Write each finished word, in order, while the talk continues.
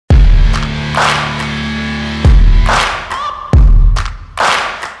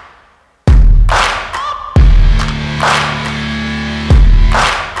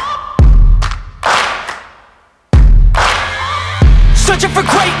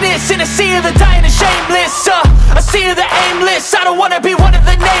darkness in a sea of the dying and shameless, a sea of the aimless. I don't wanna be one of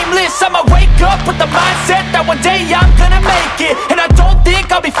the nameless. I'ma wake up with the mindset that one day I'm gonna make it. And I don't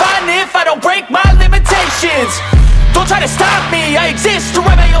think I'll be fine if I don't break my limitations. Don't try to stop me, I exist to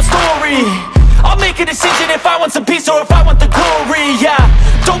write my own story. I'll make a decision if I want some peace or if I want the glory. Yeah,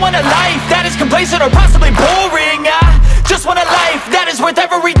 don't want a life that is complacent or possibly boring. I just want a life that is worth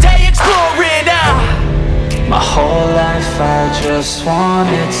every day exploring. My whole life I just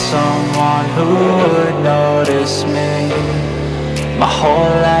wanted someone who would notice me. My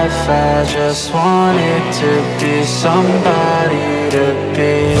whole life I just wanted to be somebody to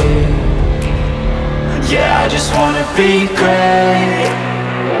be. Yeah, I just wanna be great.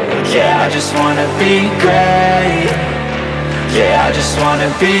 Yeah, I just wanna be great. Yeah, I just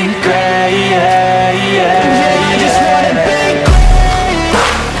wanna be great. Yeah, yeah, yeah, I just wanna be great.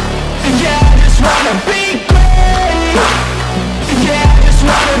 Yeah, I just wanna be great. Yeah, I just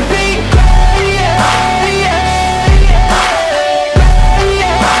wanna be great. Yeah, yeah, yeah, yeah,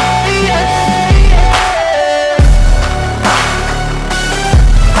 yeah, yeah.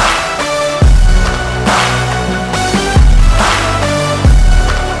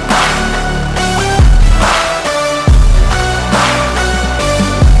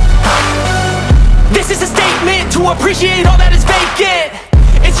 This is a statement to appreciate all that is vacant.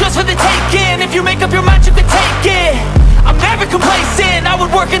 It's just for the taking. If you make up your mind, you can take it. I'm never complacent. I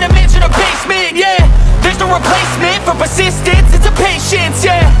would work in a mansion or basement. Yeah, there's no replacement for persistence. It's a patience.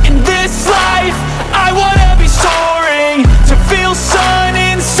 Yeah, in this life, I wanna be soaring, to feel sun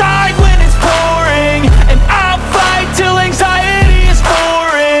inside when it's pouring. And I'll fight till anxiety is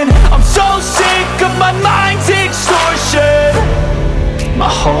foreign. I'm so sick of my mind's extortion. My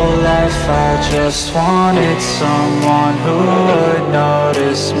whole life I just wanted someone who would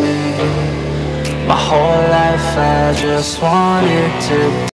notice me. My whole life I just wanted to